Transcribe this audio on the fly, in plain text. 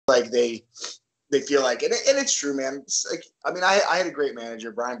like they feel like, and it's true, man. It's like, I mean, I had a great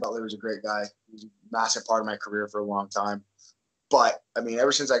manager. Brian Butler was a great guy. He was a massive part of my career for a long time. But I mean,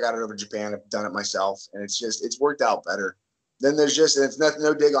 ever since I got it over to Japan, I've done it myself, and it's worked out better. Then there's just, and it's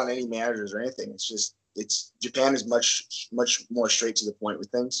no dig on any managers or anything. It's Japan is much more straight to the point with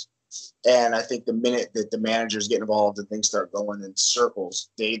things. And I think the minute that the managers get involved and things start going in circles,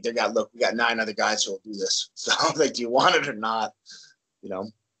 we got 9 other guys who will do this. So like, do you want it or not? You know.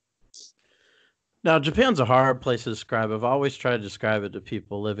 Now, Japan's a hard place to describe. I've always tried to describe it to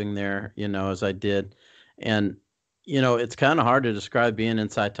people living there, as I did. And, it's kind of hard to describe being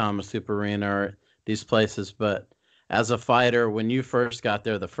inside Thomas Super Arena or these places. But as a fighter, when you first got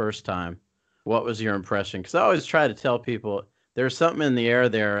there the first time, what was your impression? Because I always try to tell people there's something in the air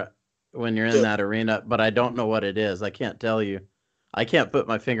there when you're in that arena, but I don't know what it is. I can't tell you. I can't put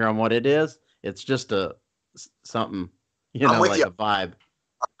my finger on what it is. It's just something, like a vibe.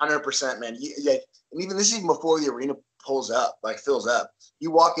 100%, man. And even this is even before the arena fills up.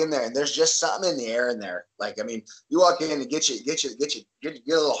 You walk in there and there's just something in the air in there. Like, I mean, you walk in and get a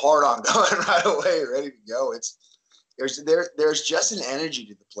little hard on going right away, ready to go. There's just an energy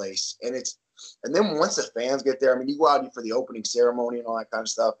to the place, and then once the fans get there, I mean, you go out for the opening ceremony and all that kind of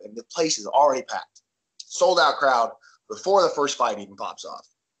stuff, and the place is already packed, sold out crowd before the first fight even pops off.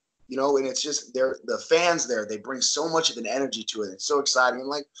 And it's just the fans there, they bring so much of an energy to it. It's so exciting. And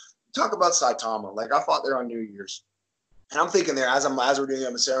like, talk about Saitama. Like, I fought there on New Year's, and I'm thinking there as we're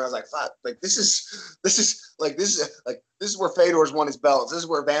doing the ceremony, I was like, fuck, like this is where Fedor's won his belts. This is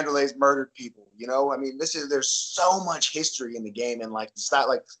where Vanderlei's murdered people. I mean, there's so much history in the game, and like it's not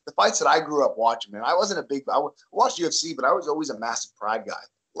like the fights that I grew up watching. Man, I watched UFC, but I was always a massive Pride guy.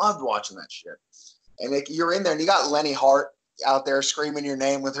 Loved watching that shit. And you're in there, and you got Lenny Hart out there screaming your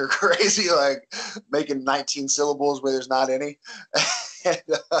name with her crazy, like making 19 syllables where there's not any. And,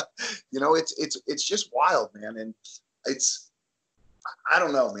 it's just wild, man. And I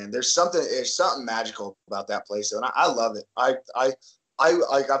don't know, man. There's something magical about that place, and I love it. I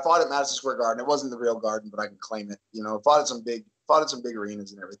fought at Madison Square Garden. It wasn't the real Garden, but I can claim it. Fought at some big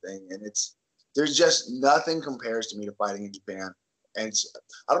arenas and everything, and there's just nothing compares to me to fighting in Japan. And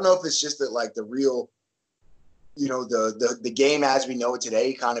I don't know if it's just that, like, the real, the game as we know it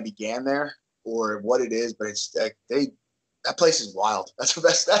today kind of began there, or what it is, but it's like that place is wild. That's the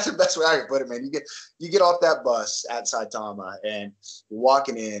best way I can put it, man. You get off that bus at Saitama and you're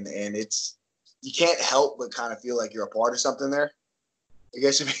walking in, and you can't help but kind of feel like you're a part of something there. I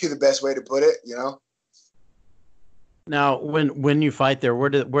guess would be the best way to put it, Now, when you fight there,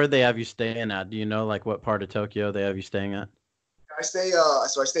 where they have you staying at? Do you know, like, what part of Tokyo they have you staying at? I stay in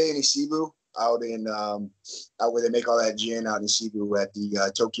Isibu, out where they make all that gin out in Isibu at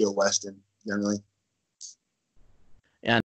the Tokyo Westin, generally.